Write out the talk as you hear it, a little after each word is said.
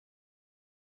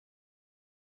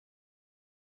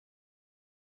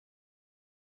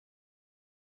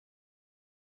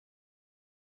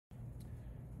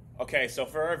Okay, so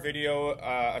for our video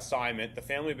assignment, the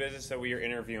family business that we are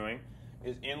interviewing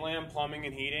is Inland Plumbing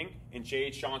and Heating and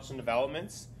J.H. Johnson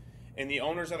Developments, and the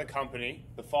owners of the company,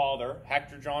 the father,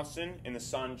 Hector Johnson, and the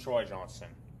son, Troy Johnson.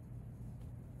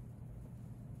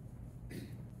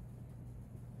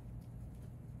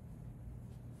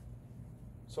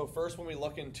 So first, when we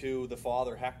look into the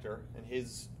father, Hector, and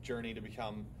his journey to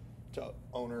become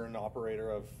owner and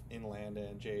operator of Inland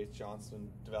and J.H.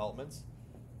 Johnson Developments,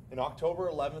 in October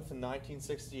 11th, in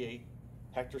 1968,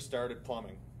 Hector started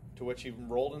plumbing, to which he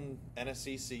enrolled in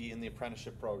NSCC in the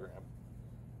apprenticeship program.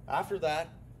 After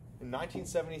that, in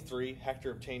 1973,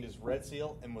 Hector obtained his Red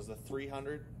Seal and was the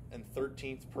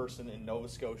 313th person in Nova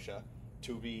Scotia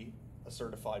to be a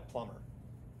certified plumber.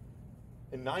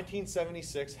 In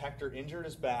 1976, Hector injured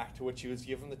his back, to which he was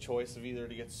given the choice of either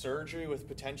to get surgery with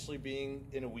potentially being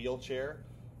in a wheelchair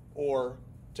or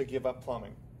to give up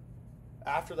plumbing.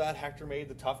 After that, Hector made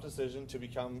the tough decision to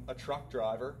become a truck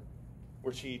driver,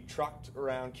 which he trucked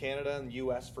around Canada and the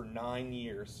US for 9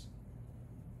 years.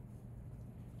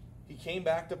 He came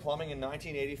back to plumbing in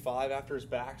 1985 after his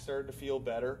back started to feel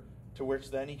better, to which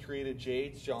then he created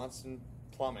J.H. Johnson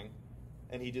Plumbing,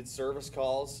 and he did service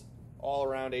calls all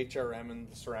around HRM and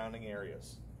the surrounding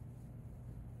areas.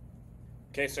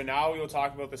 Okay, so now we will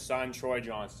talk about the son, Troy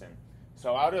Johnson.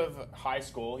 So out of high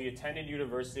school, he attended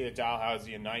university at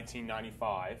Dalhousie in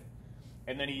 1995,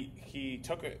 and then he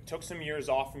took some years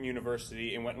off from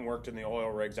university and went and worked in the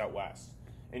oil rigs out west.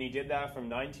 And he did that from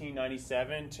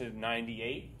 1997 to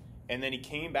 98, and then he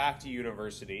came back to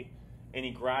university and he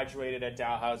graduated at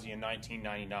Dalhousie in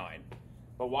 1999.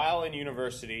 But while in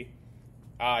university,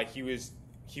 he was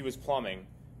plumbing,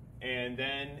 and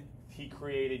then he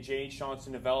created J.H.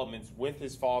 Johnson Developments with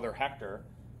his father Hector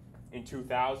in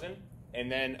 2000, and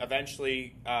then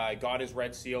eventually got his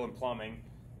Red Seal in plumbing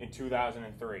in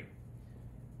 2003.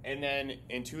 And then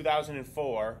in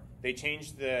 2004, they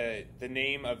changed the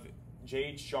name of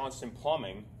J.H. Johnson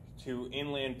Plumbing to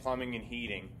Inland Plumbing and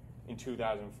Heating in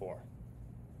 2004.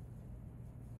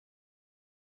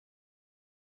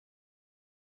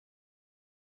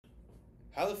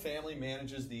 How the family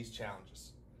manages these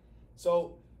challenges.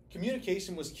 So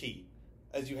communication was key.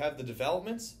 As you have the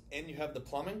developments and you have the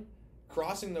plumbing,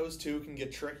 crossing those two can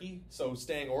get tricky, so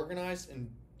staying organized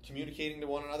and communicating to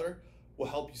one another will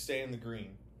help you stay in the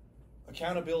green.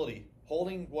 Accountability,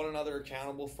 holding one another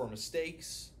accountable for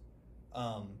mistakes,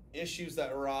 issues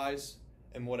that arise,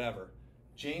 and whatever.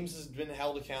 James has been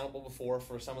held accountable before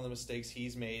for some of the mistakes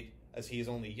he's made, as he is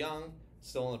only young,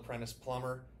 still an apprentice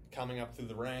plumber, coming up through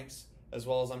the ranks, as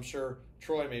well as I'm sure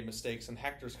Troy made mistakes and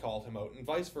Hector's called him out, and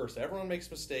vice versa. Everyone makes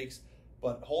mistakes,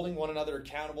 but holding one another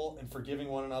accountable and forgiving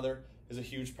one another is a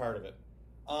huge part of it.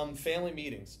 Family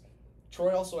meetings.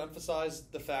 Troy also emphasized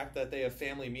the fact that they have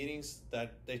family meetings,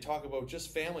 that they talk about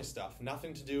just family stuff,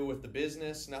 nothing to do with the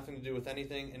business, nothing to do with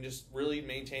anything, and just really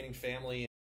maintaining family.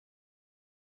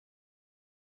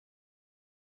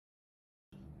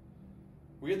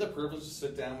 We had the privilege to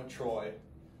sit down with Troy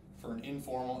for an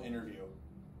informal interview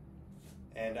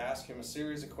and ask him a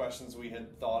series of questions we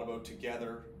had thought about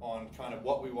together on kind of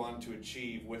what we wanted to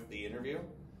achieve with the interview.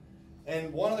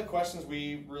 And one of the questions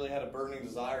we really had a burning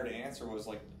desire to answer was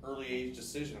like early age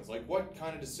decisions. Like, what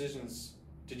kind of decisions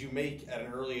did you make at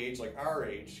an early age, like our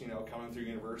age, you know, coming through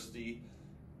university,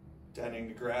 intending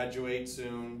to graduate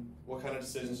soon? What kind of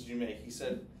decisions did you make? He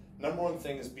said, number one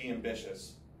thing is be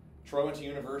ambitious. Troy went to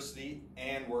university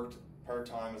and worked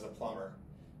part-time as a plumber.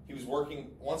 He was working,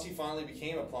 once he finally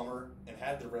became a plumber and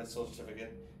had the Red Seal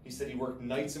certificate, he said he worked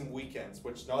nights and weekends,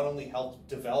 which not only helped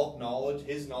develop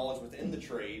his knowledge within the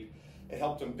trade, it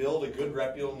helped him build a good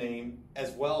reputable name,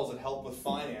 as well as it helped with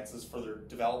finances for their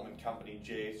development company,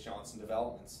 J.H. Johnson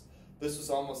Developments. This was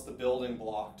almost the building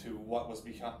block to what was to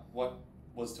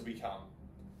become.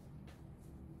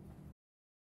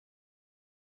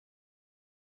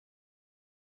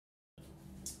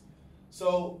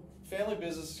 So, family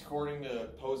business according to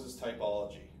Pose's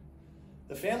typology.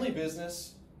 The family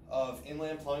business of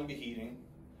Inland Plumbing and Heating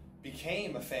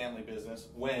became a family business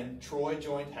when Troy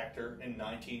joined Hector in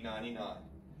 1999.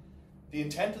 The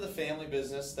intent of the family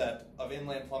business of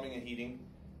Inland Plumbing and Heating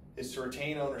is to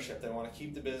retain ownership. They want to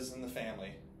keep the business in the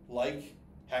family, like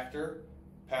Hector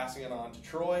passing it on to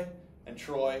Troy, and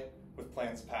Troy with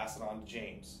plans to pass it on to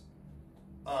James.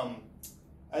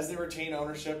 As they retain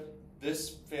ownership,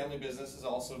 this family business is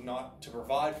also not to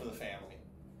provide for the family.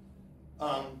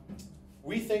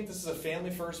 We think this is a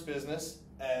family-first business,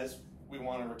 as we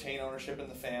want to retain ownership in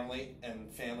the family, and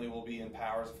family will be in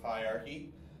powers of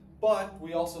hierarchy. But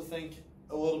we also think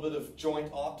a little bit of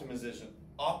joint optimization,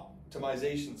 on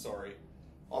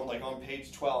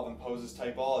page 12 in Pose's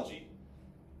typology.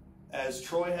 as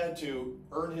Troy had to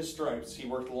earn his stripes. He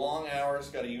worked long hours,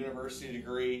 got a university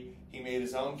degree, he made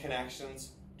his own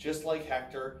connections, just like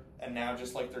Hector, and now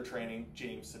just like they're training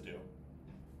James to do.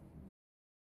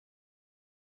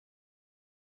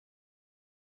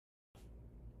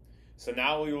 So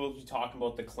now we will be talking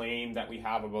about the claim that we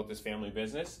have about this family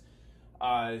business.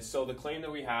 So the claim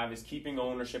that we have is keeping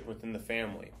ownership within the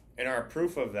family. And our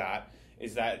proof of that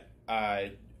is that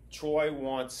Troy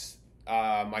wants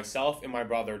myself and my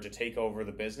brother to take over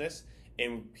the business,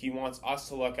 and he wants us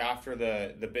to look after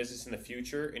the business in the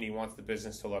future, and he wants the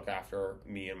business to look after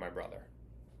me and my brother.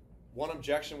 One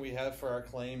objection we have for our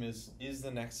claim is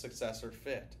the next successor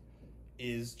fit?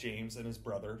 Is James and his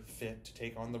brother fit to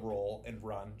take on the role and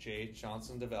run J.H.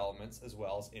 Johnson Developments as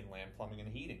well as Inland Plumbing and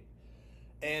Heating?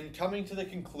 And coming to the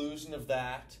conclusion of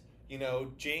that,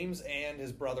 James and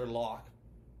his brother Locke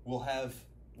will have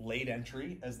late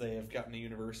entry as they have gotten a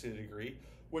university degree,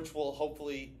 which will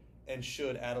hopefully and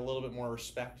should add a little bit more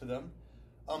respect to them.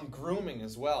 Grooming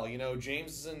as well.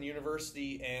 James is in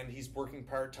university and he's working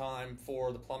part-time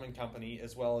for the plumbing company,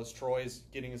 as well as Troy's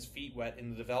getting his feet wet in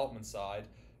the development side,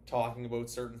 talking about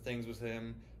certain things with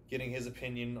him, getting his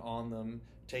opinion on them,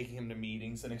 taking him to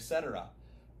meetings, and etc.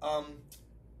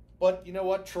 But you know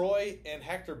what? Troy and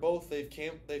Hector both, they've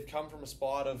come from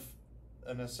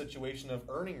a situation of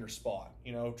earning your spot.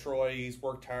 Troy, he's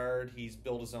worked hard, he's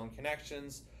built his own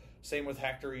connections. Same with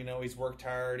Hector, he's worked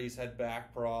hard, he's had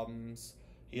back problems,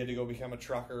 he had to go become a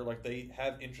trucker. Like, they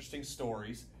have interesting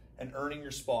stories, and earning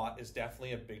your spot is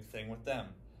definitely a big thing with them.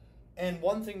 And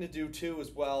one thing to do too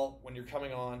as well when you're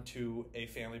coming on to a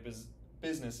family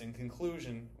business in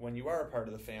conclusion, when you are a part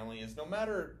of the family, is no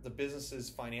matter the business's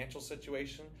financial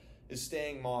situation, is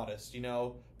staying modest.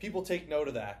 People take note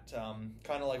of that,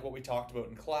 kind of like what we talked about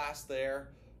in class there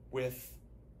with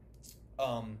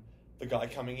the guy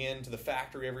coming into the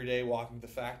factory every day, walking to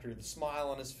the factory with a smile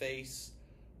on his face.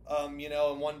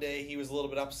 And one day he was a little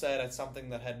bit upset at something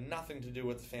that had nothing to do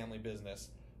with the family business.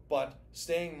 But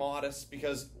staying modest,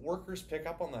 because workers pick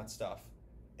up on that stuff.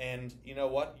 And you know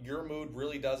what? Your mood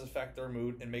really does affect their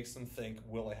mood and makes them think,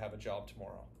 will I have a job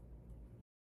tomorrow?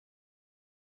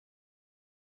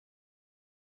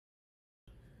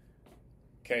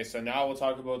 Okay, so now we'll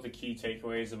talk about the key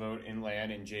takeaways about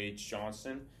Inland and J.H.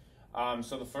 Johnson.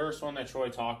 So the first one that Troy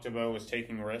talked about was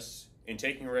taking risks, and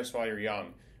taking risks while you're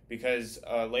young. Because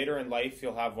later in life,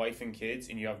 you'll have wife and kids,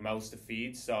 and you have mouths to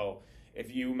feed. So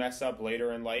if you mess up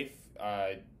later in life,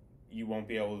 you won't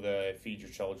be able to feed your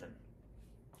children.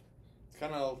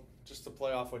 Kind of just to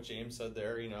play off what James said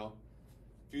there, if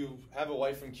you have a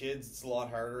wife and kids, it's a lot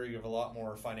harder. You have a lot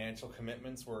more financial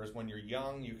commitments, whereas when you're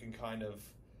young, you can kind of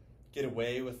get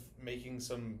away with making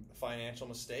some financial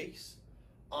mistakes.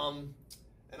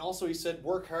 And also he said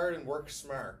work hard and work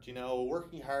smart.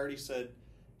 Working hard, he said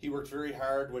he worked very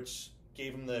hard, which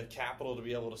gave him the capital to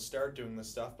be able to start doing this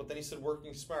stuff. But then he said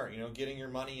working smart, getting your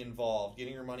money involved,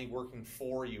 getting your money working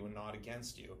for you and not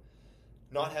against you.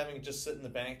 Not having it just sit in the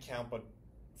bank account, but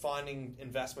finding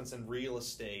investments in real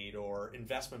estate or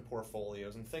investment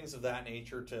portfolios and things of that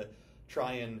nature to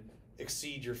try and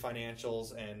exceed your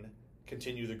financials and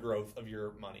continue the growth of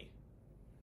your money.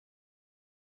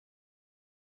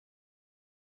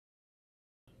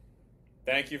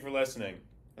 Thank you for listening.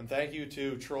 And thank you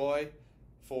to Troy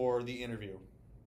for the interview.